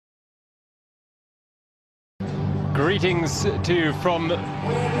Greetings to you from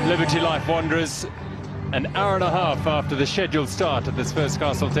Liberty Life Wanderers. An hour and a half after the scheduled start of this first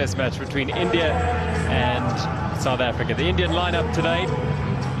Castle Test match between India and South Africa. The Indian lineup today,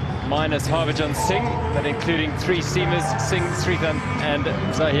 minus Harbhajan Singh, but including three seamers, Singh, Srikanth and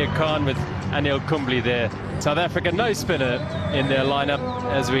Zahir Khan, with Anil Kumble there. South Africa, no spinner in their lineup,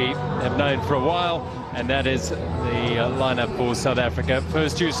 as we have known for a while, and that is the lineup for South Africa.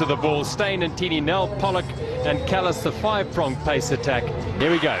 First use of the ball, Steyn and Tini, Nel, Pollock and Callis, the five-pronged pace attack. Here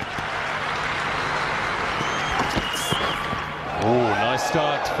we go. Oh, nice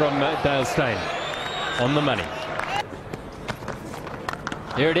start from Dale Steyn on the money.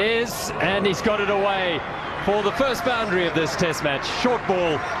 Here it is, and he's got it away for the first boundary of this test match. Short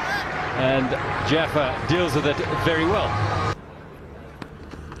ball, and Jaffa deals with it very well.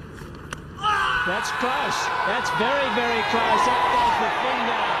 That's close. That's very, very close. Up goes the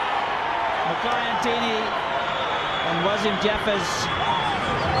finger. Mackay Antini and Wasim Jaffa's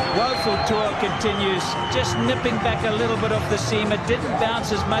woeful tour continues. Just nipping back a little bit off the seam. It didn't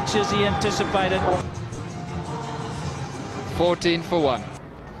bounce as much as he anticipated. 14 for 1. Here's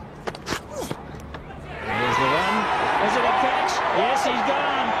the run. Is it a catch? Yes, he's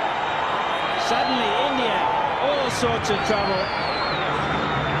gone. Suddenly, India, all sorts of trouble.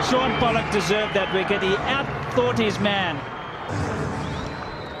 Sean Pollock deserved that wicket. He out-thought his man.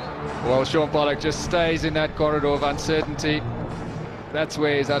 Well, Sean Pollock just stays in that corridor of uncertainty. That's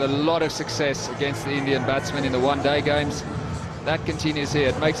where he's had a lot of success against the Indian batsmen in the one-day games. That continues here.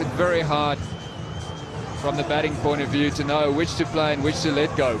 It makes it very hard from the batting point of view to know which to play and which to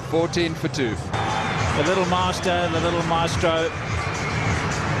let go. 14 for 2. The little master, the little maestro.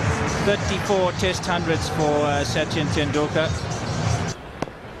 34 test hundreds for Sachin Tendulkar.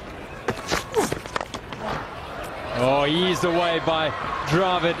 Oh, eased away by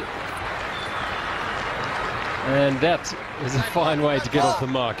Dravid. And that is a fine way to get off the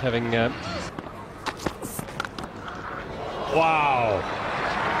mark, having... Wow!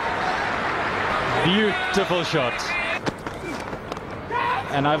 Beautiful shot.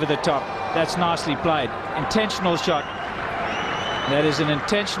 And over the top. That's nicely played. Intentional shot. That is an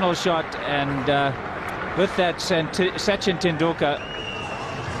intentional shot, and with that, Sachin Tendulkar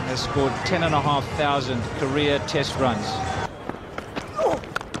has scored 10,500 career test runs.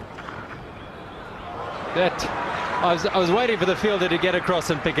 That I was waiting for the fielder to get across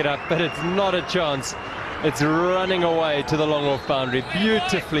and pick it up, but it's not a chance. It's running away to the long off boundary.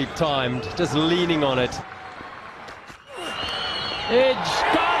 Beautifully timed, just leaning on it. Edge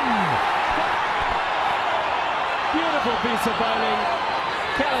gone! Beautiful piece of bowling.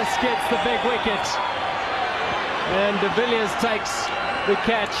 Callis gets the big wicket, and de Villiers takes the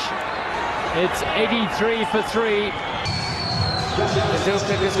catch. It's 83 for 3.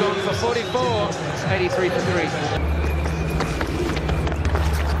 Tendulkar has gone for 44. It's 83 for 3.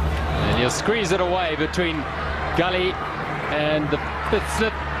 And he'll squeeze it away between Gully and the fifth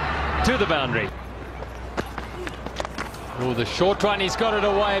slip to the boundary. Oh, the short run, he's got it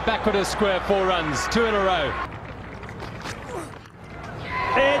away. Backward a square, 4 runs, 2 in a row.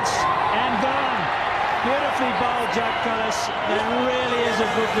 Edge and gone. Beautifully bowled, Jack Callis. That really is a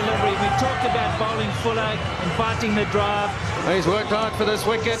good delivery. We talked about bowling fuller, inviting the drive. He's worked hard for this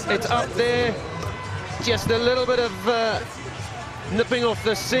wicket. It's up there. Just a little bit of nipping off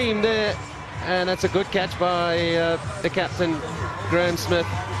the seam there. And that's a good catch by the captain, Graham Smith.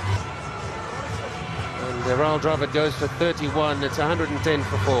 And Rahul Dravid goes for 31. It's 110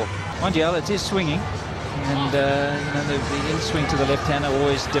 for 4. Mondial, it is swinging. And, you know, the in-swing to the left-hander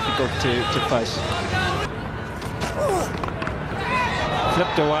always difficult to face.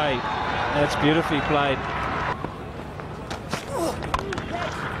 Flipped away. That's beautifully played.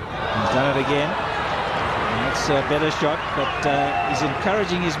 He's done it again. And that's a better shot, but he's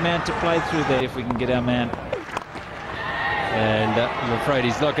encouraging his man to play through there if we can get our man. And I'm afraid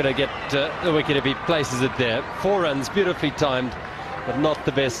he's not going to get the wicket if he places it there. 4 runs, beautifully timed, but not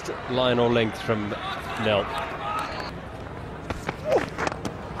the best line or length from Nel.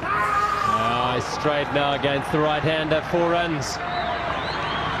 Nice straight now against the right-hander, 4 runs.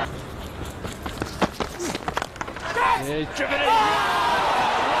 He's driven it in.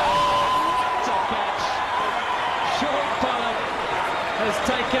 What a catch. Sean Pollock has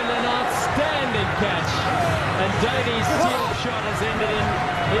taken an outstanding catch, and Dhoni's seal shot has ended in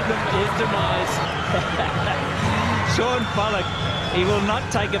his demise. Sean Pollock, he will not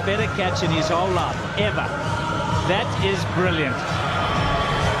take a better catch in his whole life, ever. That is brilliant.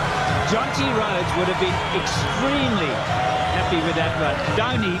 Jonty Rhodes would have been extremely happy with that run.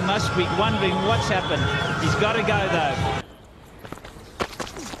 Dhoni must be wondering what's happened. He's got to go, though.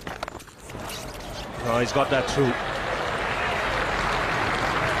 Oh, he's got that through.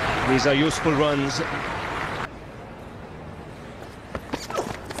 These are useful runs.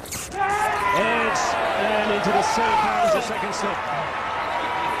 Edge and into the safe hands, the second slip.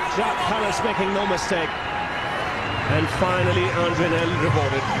 Jack Palace making no mistake. And finally, Andre Nel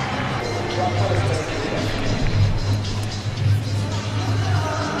rewarded.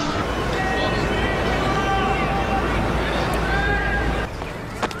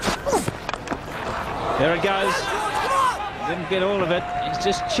 There it goes. Didn't get all of it. He's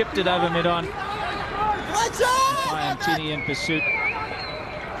just chipped it over mid-on. Tini in pursuit.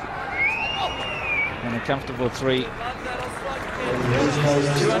 And a comfortable 3. 202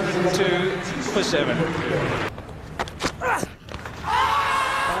 for 7. Oh,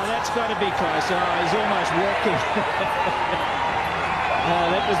 that's got to be close. Oh, he's almost walking.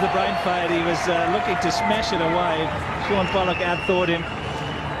 That was the brain fade. He was looking to smash it away. Sean Pollock outthought him.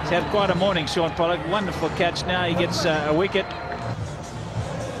 He's had quite a morning, Sean Pollock. Wonderful catch. Now he gets a wicket.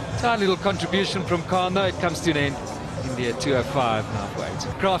 Tiny little contribution from Khan, though. It comes to an end. India 205 halfway. It's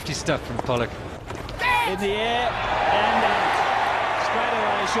crafty stuff from Pollock. In the air and straight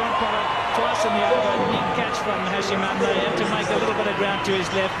away, Sean Pollock twice in the over. Neat catch from Hashimanda. He had to make a little bit of ground to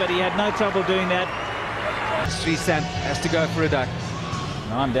his left, but he had no trouble doing that. Sreesanth has to go for a duck.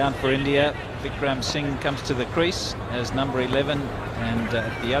 9 down for India. Vikram Singh comes to the crease as number 11, and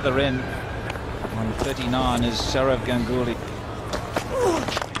at the other end on 39 is Sourav Ganguly.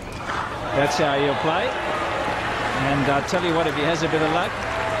 That's how he'll play, and I'll tell you what, if he has a bit of luck,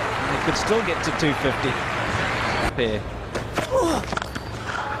 he could still get to 250. Pair.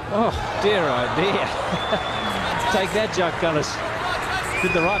 Oh dear, oh dear. Take that, Jock Cullis.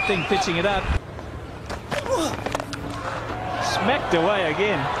 Did the right thing pitching it up. Smacked away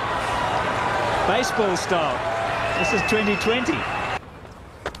again. Baseball style. This is 2020.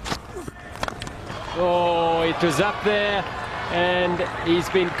 Oh, it was up there, and he's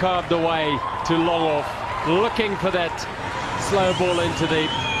been carved away to long off, looking for that slow ball into the...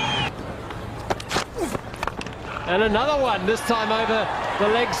 And another one, this time over the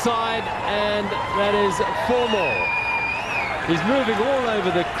leg side, and that is 4 more. He's moving all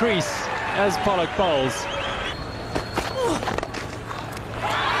over the crease as Pollock bowls.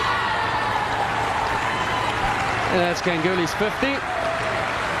 And that's Ganguly's 50.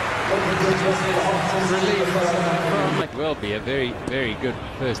 Might well be a very, very good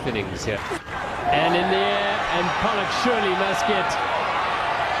first innings here. And in the air, and Pollock surely must get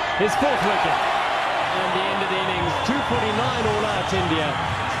his 4th wicket. And the end of the innings, 249 all out India,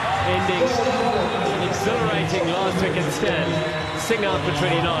 ending an exhilarating last wicket stand. Singh out for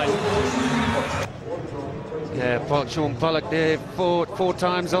 29. Yeah, Sean Pollock there, four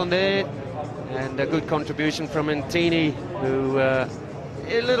times on there. And a good contribution from Ntini, who a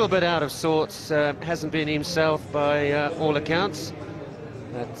little bit out of sorts, hasn't been himself by all accounts.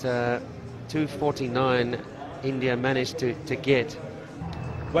 But 249 India managed to get.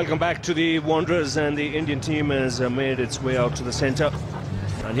 Welcome back to the Wanderers, and the Indian team has made its way out to the centre.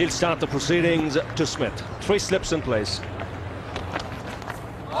 And he'll start the proceedings to Smith. 3 slips in place.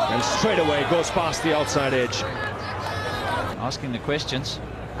 And straight away goes past the outside edge. Asking the questions.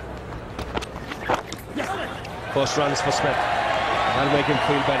 First runs for Smith. That'll make him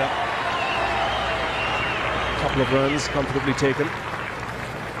feel better. A couple of runs comfortably taken.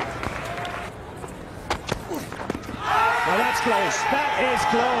 Now that's close. That is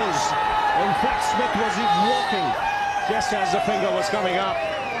close. In fact, Smith was walking just as the finger was coming up.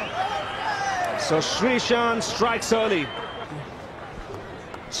 So Sreesanth strikes early.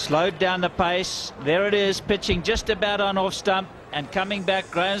 Slowed down the pace. There it is, pitching just about on off stump and coming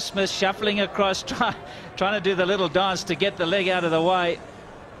back. Graham Smith shuffling across, trying to do the little dance to get the leg out of the way.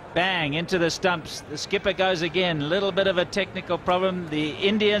 Bang, into the stumps. The skipper goes again. Little bit of a technical problem. The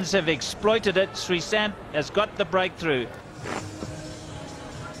Indians have exploited it. Sreesanth has got the breakthrough.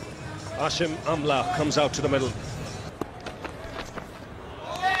 Ashim Amla comes out to the middle.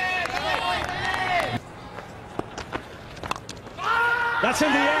 That's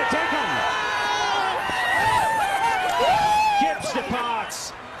in the air, taken. Gibbs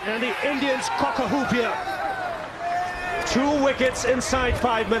departs, and the Indians cock a hoop here. 2 wickets inside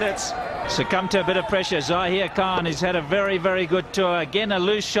 5 minutes. Succumbed to a bit of pressure. Zahir Khan has had a very, very good tour. Again, a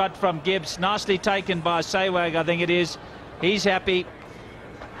loose shot from Gibbs. Nicely taken by Sehwag, I think it is. He's happy.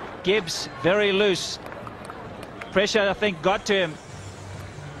 Gibbs, very loose. Pressure, I think, got to him.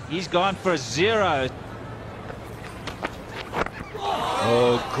 He's gone for a 0.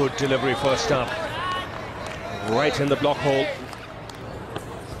 Oh, good delivery first up. Right in the block hole.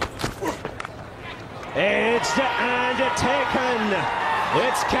 It's and taken.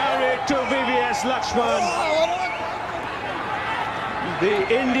 It's carried to VVS Lakshman.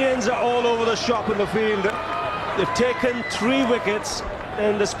 The Indians are all over the shop in the field. They've taken 3 wickets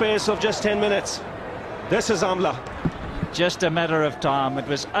in the space of just 10 minutes. This is Amla. Just a matter of time. It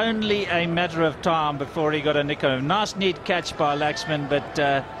was only a matter of time before he got a nick on him. Nice, neat catch by Laxman,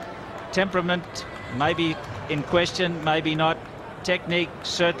 but temperament maybe in question, maybe not. Technique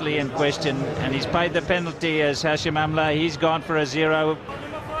certainly in question, and he's paid the penalty as Hashim Amla. He's gone for a 0.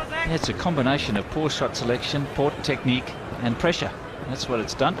 It's a combination of poor shot selection, poor technique, and pressure. That's what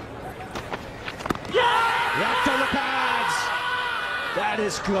it's done. Wrapped on the pads. That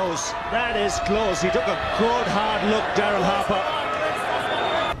is close. That is close. He took a good hard look, Darren Harper.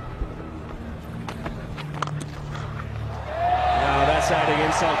 Now that's adding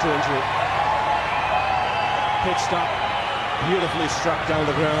insult to injury. Pitched up, beautifully struck down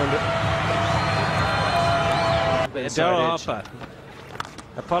the ground. Daryl Harper.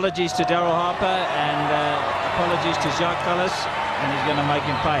 Apologies to Daryl Harper and apologies to Jacques Collis, and he's going to make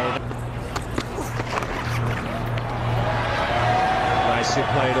him pay. Nicely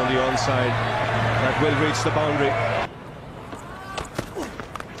played on the onside. That will reach the boundary.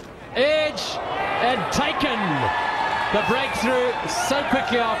 Edge and taken. The breakthrough so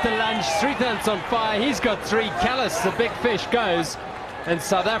quickly after lunch. Sreekanth's on fire. He's got 3. Callis, the big fish, goes. And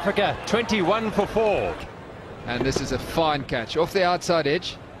South Africa 21 for 4. And this is a fine catch off the outside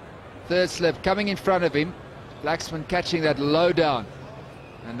edge. Third slip coming in front of him. Laxman catching that low down.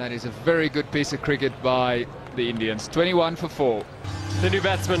 And that is a very good piece of cricket by the Indians. 21 for 4. The new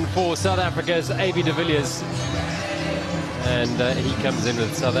batsman for South Africa is A.B. de Villiers. And he comes in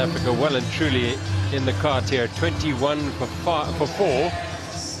with South Africa well and truly in the cart here. 21 for 4.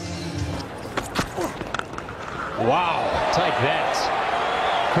 Wow, take that.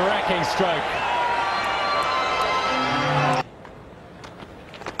 Cracking stroke.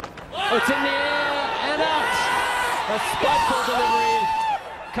 It's in the air and out. A spiteful delivery.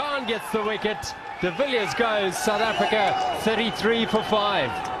 Khan gets the wicket. De Villiers goes. South Africa 33 for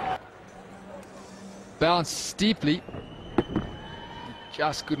 5. Bounced steeply.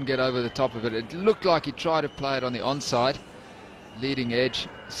 Just couldn't get over the top of it. It looked like he tried to play it on the onside. Leading edge,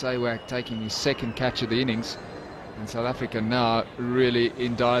 Sehwag taking his 2nd catch of the innings. And South Africa now really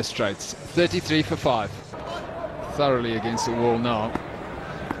in dire straits. 33 for 5. Thoroughly against the wall now.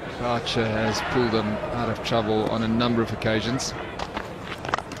 Archer has pulled them out of trouble on a number of occasions.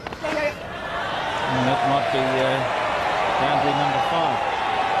 And that might be boundary number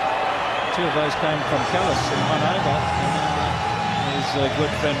 5. 2 of those came from Callis in 1 over. And his good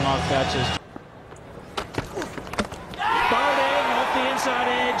friend Mark Boucher's. Bowling off the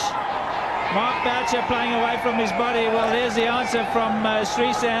inside edge. Mark Boucher playing away from his body. Well, there's the answer from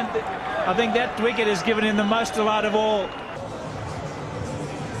Sreekanth. I think that wicket has given him the most delight of all.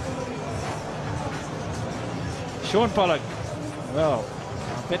 Sean Pollock, well,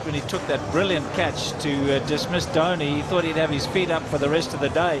 I bet when he took that brilliant catch to dismiss Dhoni, he thought he'd have his feet up for the rest of the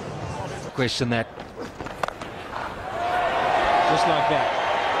day. Question that. Just like that.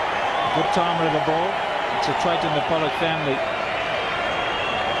 Good timer of the ball. It's a trait in the Pollock family.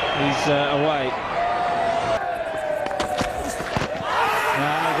 He's away.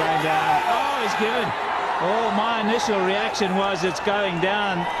 Now going down. Oh, he's given. Oh, my initial reaction was it's going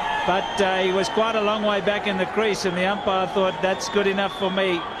down. But he was quite a long way back in the crease, and the umpire thought that's good enough for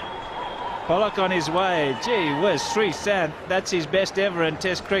me. Pollock on his way. Gee whiz, Sreekanth, that's his best ever in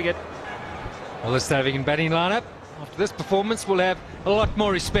Test cricket. Well, the South African batting lineup, after this performance, will have a lot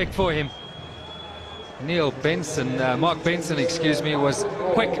more respect for him. Mark Benson, excuse me, was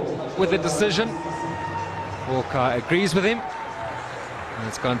quick with the decision. Walker agrees with him. And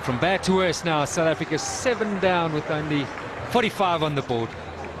it's gone from bad to worse now. South Africa 7 down with only 45 on the board.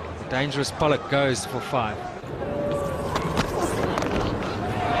 Dangerous Pollock goes for 5.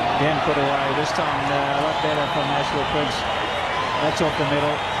 Again put away, this time a lot better from Ashley Prince. That's off the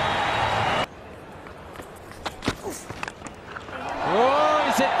middle. Oh,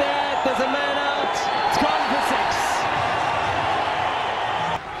 is it there? There's a man out. It's gone for 6.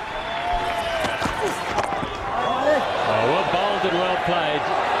 Oh, well bowled and well played.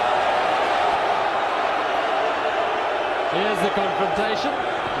 Here's the confrontation.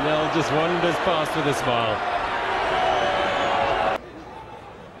 Nell just wanders past with a smile.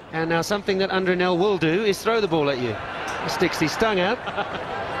 And now something that Andrenel will do is throw the ball at you. He sticks his tongue out.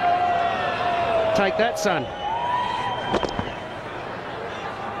 Take that, son.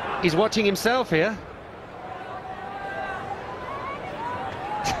 He's watching himself here.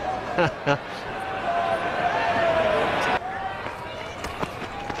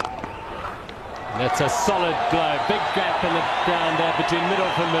 That's a solid blow. Big gap in the down there between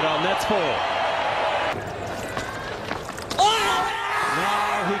mid-off and mid-on. That's 4.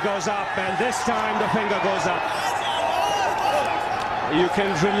 Now he goes up, and this time the finger goes up. You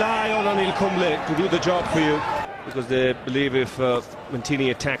can rely on Anil Kumble to do the job for you, because they believe if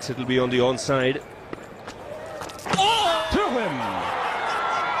Mantini attacks, it will be on the onside. Through him.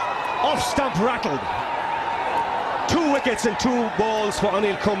 Off stump rattled. 2 wickets and 2 balls for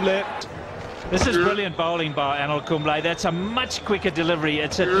Anil Kumble. This is brilliant bowling by Anil Kumble. That's a much quicker delivery.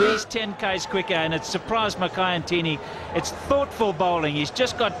 It's at least 10 k's quicker, and it's surprised Makayantini. It's thoughtful bowling. He's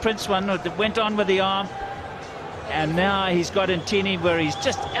just got Prince one that went on with the arm, and now he's got Ntini where he's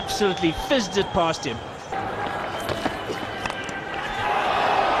just absolutely fizzed it past him.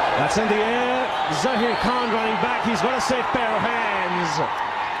 That's in the air. Zahir Khan running back. He's got a safe pair of hands.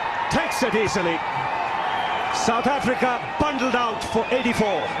 Takes it easily. South Africa bundled out for 84.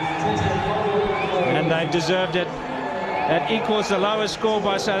 And they've deserved it. That equals the lowest score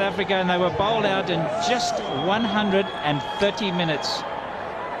by South Africa, and they were bowled out in just 130 minutes.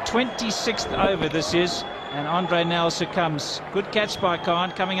 26th over this is, and Andre Nel succumbs. Good catch by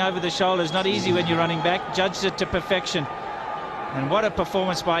Khan, coming over the shoulders. Not easy when you're running back. Judged it to perfection. And what a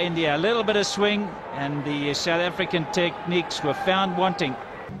performance by India. A little bit of swing, and the South African techniques were found wanting.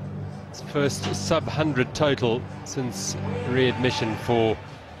 It's first sub-100 total since readmission for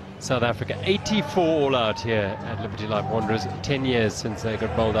South Africa. 84 all out here at Liberty Life Wanderers. 10 years since they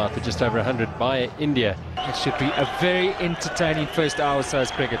got bowled out for just over 100 by India. It should be a very entertaining first hour or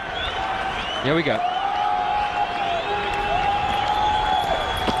so's cricket. Here we go.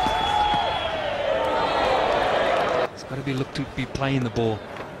 It's got to be looked to be playing the ball.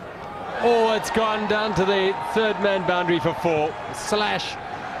 Oh, it's gone down to the third man boundary for 4. Slash.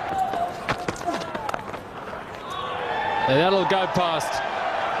 And that'll go past.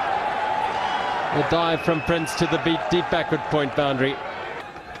 The dive from Prince to the deep backward point boundary.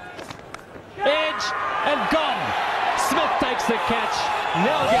 Edge and gone. Smith takes the catch.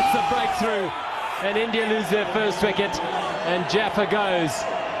 Nell gets the breakthrough. And India lose their first wicket. And Jaffa goes.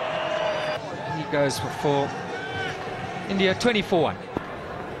 He goes for 4. India 24-1.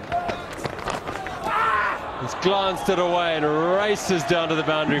 He's glanced it away and races down to the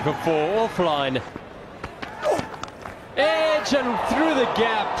boundary for 4. Offline. Edge and through the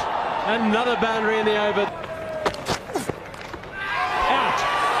gap. Another boundary in the over. Out.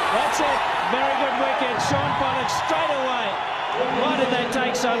 That's it. Very good wicket. Sean Pollock straight away. Why did they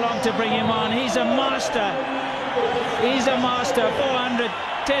take so long to bring him on? He's a master. He's a master. 400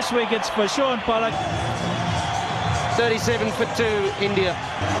 test wickets for Sean Pollock. 37 for 2, India.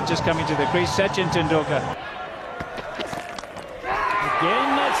 Just coming to the crease, Sachin Tendulkar.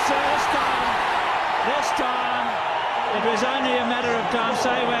 Again, that's this time. This time, it was only a matter of time.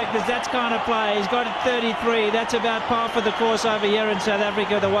 Sehwag, because that's kind of play. He's got it 33. That's about par for the course over here in South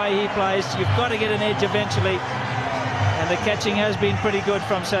Africa, the way he plays. You've got to get an edge eventually. And the catching has been pretty good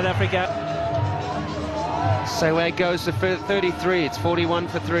from South Africa. Sehwag goes to 33. It's 41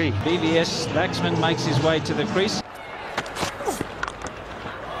 for 3. VVS Laxman makes his way to the crease.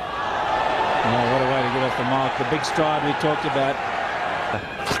 Oh, what a way to get off the mark. The big stride we talked about.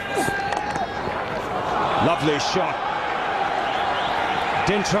 Lovely shot.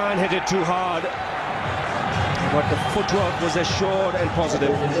 Didn't try and hit it too hard, but the footwork was assured and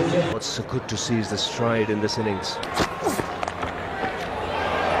positive. What's so good to see is the stride in this innings.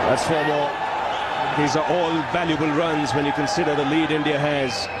 That's 4 more. These are all valuable runs when you consider the lead India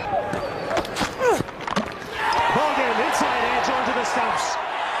has. Ball game, inside edge onto the stumps.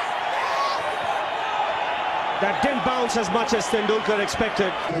 That didn't bounce as much as Tendulkar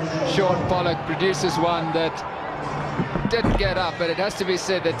expected. Sean Pollock produces one that didn't get up, but it has to be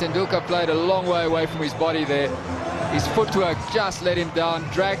said that Tendulkar played a long way away from his body there. His footwork just let him down,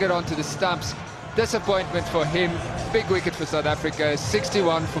 dragged it onto the stumps. Disappointment for him. Big wicket for South Africa,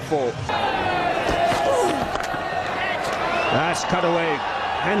 61 for 4. That's cut away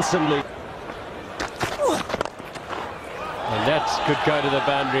handsomely. And that could go to the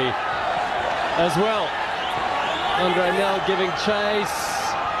boundary as well. Andre Nel giving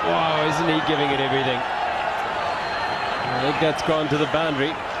chase. Wow, isn't he giving it everything? I think that's gone to the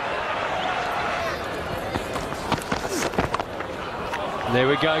boundary. And there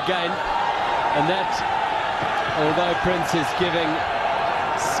we go again. And that, although Prince is giving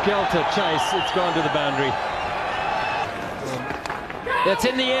skelter chase, it's gone to the boundary. That's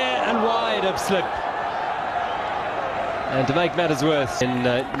in the air and wide of slip. And to make matters worse, in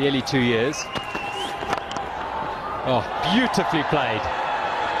nearly 2 years. Oh, beautifully played.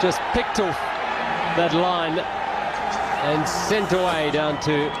 Just picked off that line and sent away down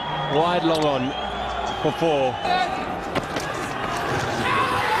to wide long on. for 4.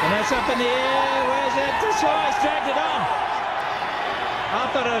 And that's up in the air. Where's that? That's why he's dragged it on. I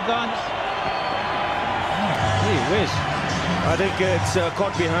thought it had gone. Oh, gee whiz. I think it's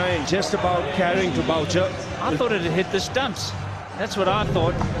caught behind, just about carrying to Boucher. I thought it had hit the stumps. That's what I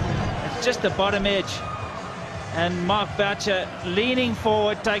thought. It's just the bottom edge. And Mark Boucher leaning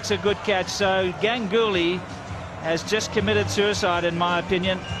forward takes a good catch. So Ganguly has just committed suicide, in my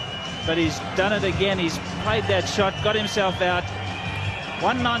opinion. But he's done it again. He's played that shot, got himself out.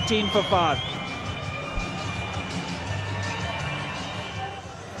 119 for 5.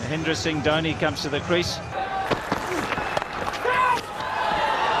 Mahendra Singh Dhoni comes to the crease.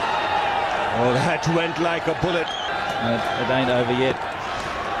 Oh, that went like a bullet. It ain't over yet.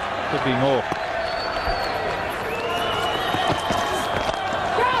 Could be more.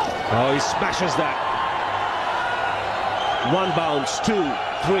 Oh, he smashes that. 1 bounce, 2,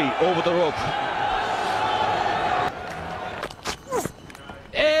 3, over the rope.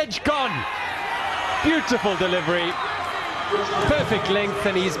 Edge gone. Beautiful delivery. Perfect length,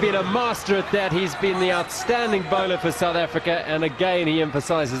 and he's been a master at that. He's been the outstanding bowler for South Africa, and again he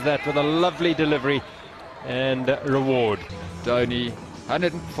emphasises that with a lovely delivery and reward. Dhoni,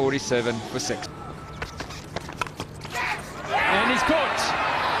 147 for 6. And he's caught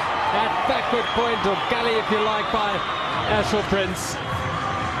at backward point, or gully if you like, by Ashwell Prince,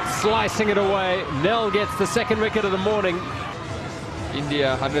 slicing it away. Nell gets the 2nd wicket of the morning.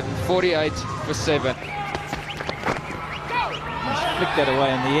 India 148 for 7. Flicked that away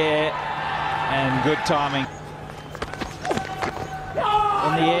in the air, and good timing.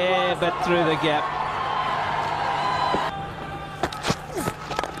 In the air, but through the gap.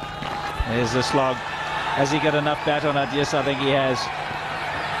 There's the slog. Has he got enough bat on it? Yes, I think he has.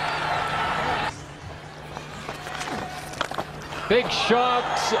 Big shot,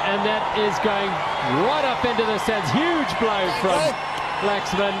 and that is going right up into the stands. Huge blow from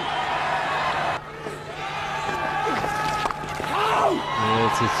Laxman.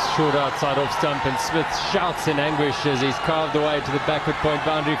 Yes, it's short outside off stump, and Smith shouts in anguish as he's carved away to the backward point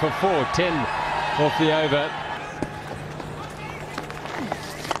boundary for 4. 10 off the over.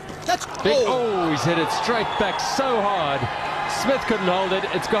 Big, oh, he's hit it straight back so hard. Smith couldn't hold it.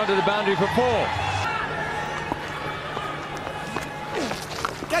 It's gone to the boundary for 4.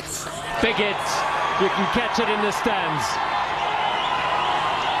 Big hit. You can catch it in the stands.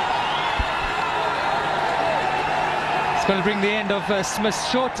 It's going to bring the end of Smith's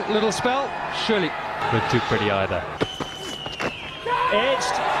short little spell, surely. Not too pretty either.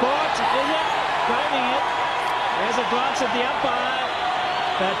 Edged, caught, is it? Claiming it. There's a glance at the umpire,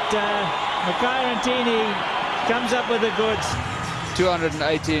 but Makarantini comes up with the goods. 218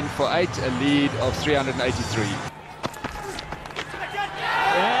 for 8, a lead of 383.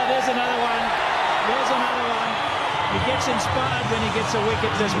 Yeah, there's another one. There's another one. He gets inspired when he gets a wicket,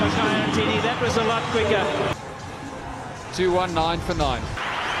 this Makarantini. That was a lot quicker. 219 for 9.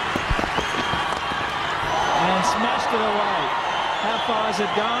 And smashed it away. How far has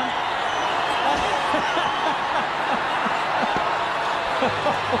it gone?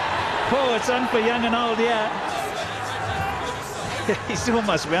 Oh, it's on for young and old, yeah. He's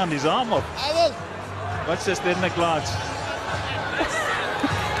almost round his arm off. Watch this then, the glance.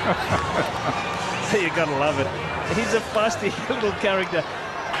 You gotta love it. He's a feisty little character.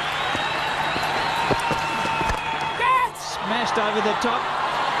 Smashed over the top,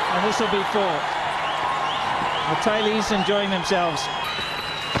 and this will be 4. The tailies enjoying themselves.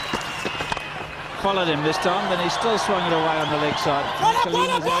 Followed him this time, but he still swung it away on the leg side.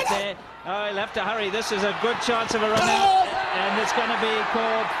 Kalima's out there. Oh, he'll have to hurry. This is a good chance of a run out, and it's going to be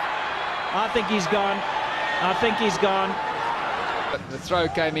called. I think he's gone. I think he's gone. The throw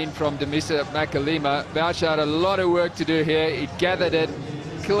came in from Demisa Makalima. Boucher had a lot of work to do here. He gathered it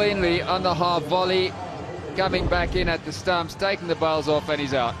cleanly on the half volley, coming back in at the stumps, taking the bowls off, and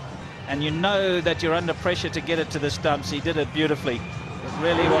he's out. And you know that you're under pressure to get it to the stumps. He did it beautifully. It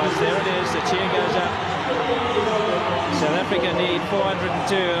really was. There it is. The cheer goes up. South Africa need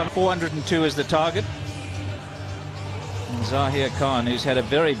 402. 402 is the target. And Zahir Khan, who's had a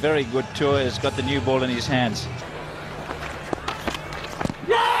very, very good tour, has got the new ball in his hands.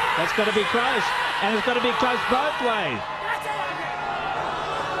 That's got to be close. And it's got to be close both ways.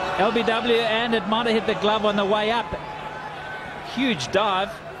 LBW, and it might have hit the glove on the way up. Huge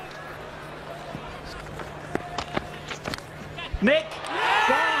dive. Nick,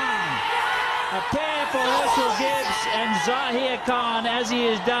 gone. A pair for Herschel Gibbs, and Zahir Khan, as he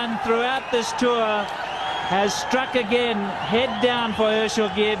has done throughout this tour, has struck again. Head down for Herschel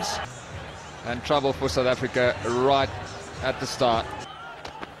Gibbs. And trouble for South Africa right at the start.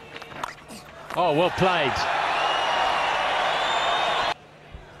 Oh, well played.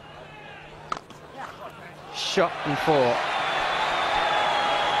 Shot and four.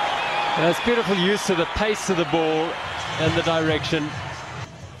 That's beautiful use of the pace of the ball and the direction.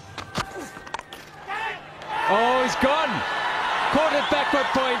 Oh, he's gone. Caught at backward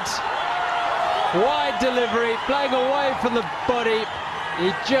point. Wide delivery, playing away from the body.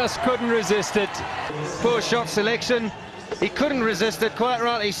 He just couldn't resist it. Poor shot selection. He couldn't resist it, quite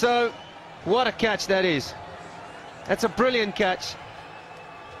rightly so. What a catch that is. That's a brilliant catch.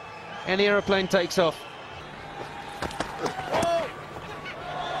 And the aeroplane takes off.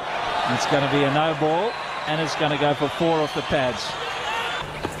 It's going to be a no ball, and it's going to go for 4 off the pads.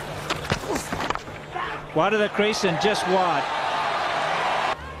 Wide of the crease and just wide.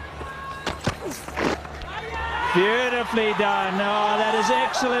 Beautifully done. Oh, that is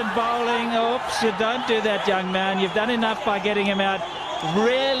excellent bowling. Oops, you don't do that, young man. You've done enough by getting him out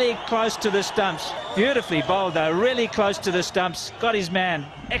really close to the stumps. Beautifully bowled, though. Really close to the stumps. Got his man.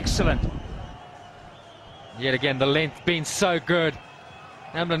 Excellent. Yet again, the length being so good.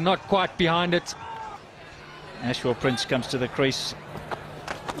 Hamlin not quite behind it. Ashwell Prince comes to the crease.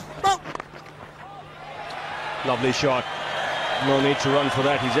 Lovely shot. No need to run for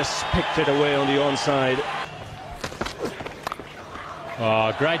that. He just picked it away on the onside.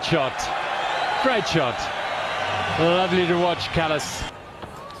 Oh, great shot. Great shot. Lovely to watch, Callis.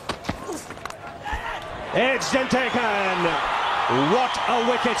 Edged and taken. What a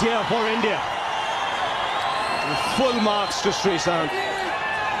wicket here for India. Full marks to Sreesanth.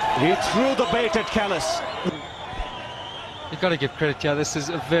 He threw the bait at Callis. You've got to give credit here. This is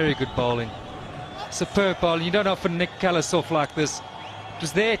a very good bowling. Superb bowling. You don't often nick Callis off like this. It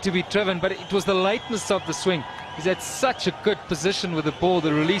was there to be driven, but it was the lateness of the swing. He's at such a good position with the ball,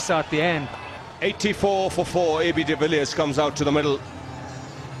 the release out the hand. 84 for 4. AB de Villiers comes out to the middle.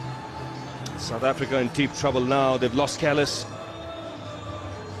 South Africa in deep trouble now. They've lost Callis.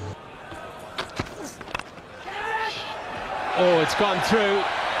 Oh, it's gone through.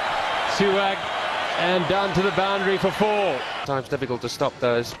 Suwag and down to the boundary for 4. Times difficult to stop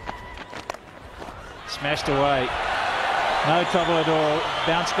those. Smashed away. No trouble at all.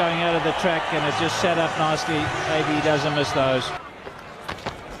 Bounce going out of the track, and it's just set up nicely. AB doesn't miss those.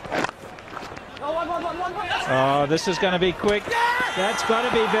 Oh, this is going to be quick. That's got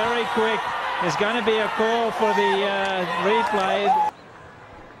to be very quick. There's going to be a call for the replay.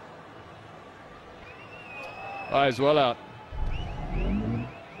 Eyes well out.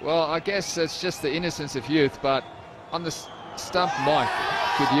 Well, I guess it's just the innocence of youth, but on the stump mic,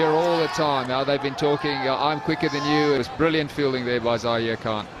 could hear all the time how they've been talking, I'm quicker than you. It was brilliant fielding there by Zahir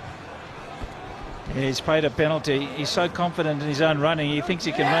Khan. He's paid a penalty. He's so confident in his own running, he thinks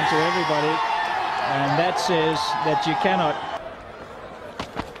he can run to everybody, and that says that you cannot.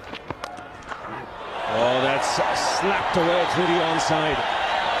 Oh, that's slapped away through the onside.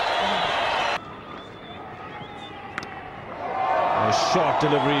 A short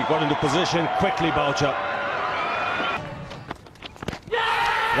delivery, got into position quickly, Boucher.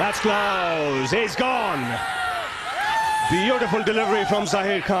 That's close. He's gone. Beautiful delivery from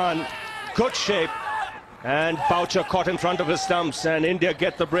Zahir Khan. Good shape. And Boucher caught in front of his stumps, and India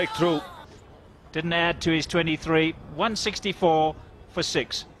get the breakthrough. Didn't add to his 23. 164 for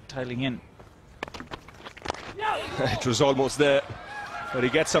 6. Tailing in. It was almost there, but he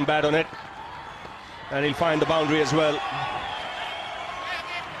gets some bat on it. And he'll find the boundary as well.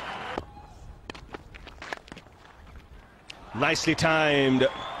 Nicely timed.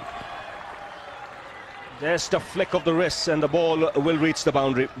 Just a flick of the wrist and the ball will reach the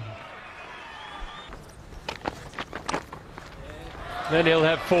boundary. Then he'll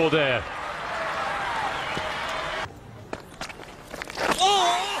have 4 there.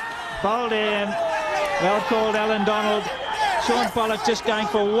 Bowled in. Well called, Alan Donald. Sean Pollock just going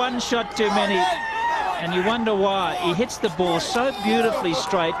for 1 shot too many. And you wonder why. He hits the ball so beautifully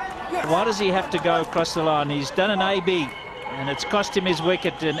straight. Why does he have to go across the line? He's done an AB. And it's cost him his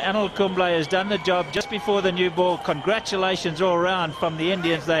wicket, and Anil Kumble has done the job just before the new ball. Congratulations all round from the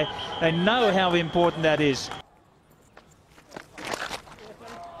Indians. They know how important that is.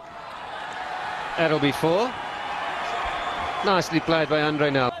 That'll be 4. Nicely played by Andre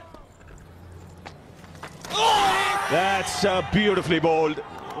now. That's beautifully bowled.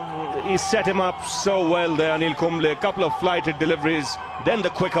 He set him up so well there, Anil Kumble. A couple of flighted deliveries, then the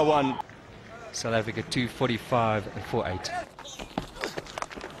quicker one. South Africa 245 and 48.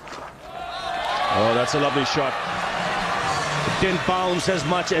 Oh, that's a lovely shot. It didn't bounce as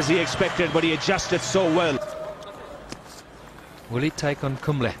much as he expected, but he adjusted so well. Will he take on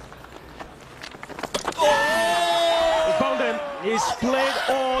Kumble? He found him. He's played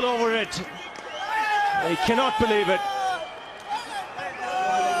all over it. He cannot believe it.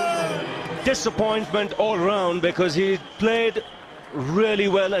 Disappointment all round because he played really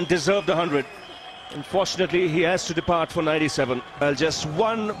well and deserved 100. Unfortunately, he has to depart for 97. Well, just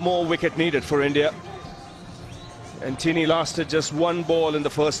one more wicket needed for India. And Tini lasted just one ball in the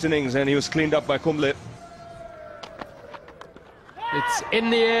first innings and he was cleaned up by Kumble. It's in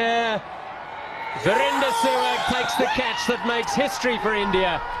the air. Virender Sehwag takes the catch that makes history for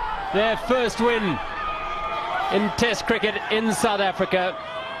India. Their first win in Test cricket in South Africa.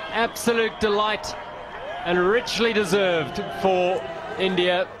 Absolute delight and richly deserved for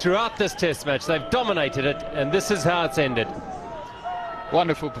India throughout this Test match. They've dominated it, and this is how it's ended.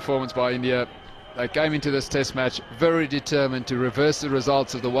 Wonderful performance by India. They came into this Test match very determined to reverse the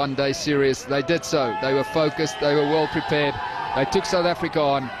results of the one-day series. They did so. They were focused. They were well prepared. They took South Africa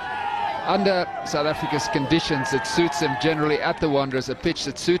on under South Africa's conditions that suits them generally at the Wanderers, a pitch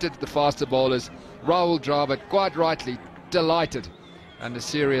that suited the faster bowlers. Rahul Dravid, quite rightly, delighted. And the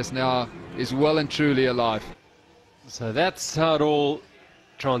series now is well and truly alive. So that's how it all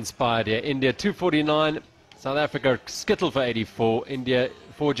transpired here. India 249, South Africa skittle for 84. India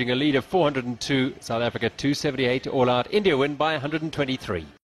forging a lead of 402, South Africa 278 all out. India win by 123.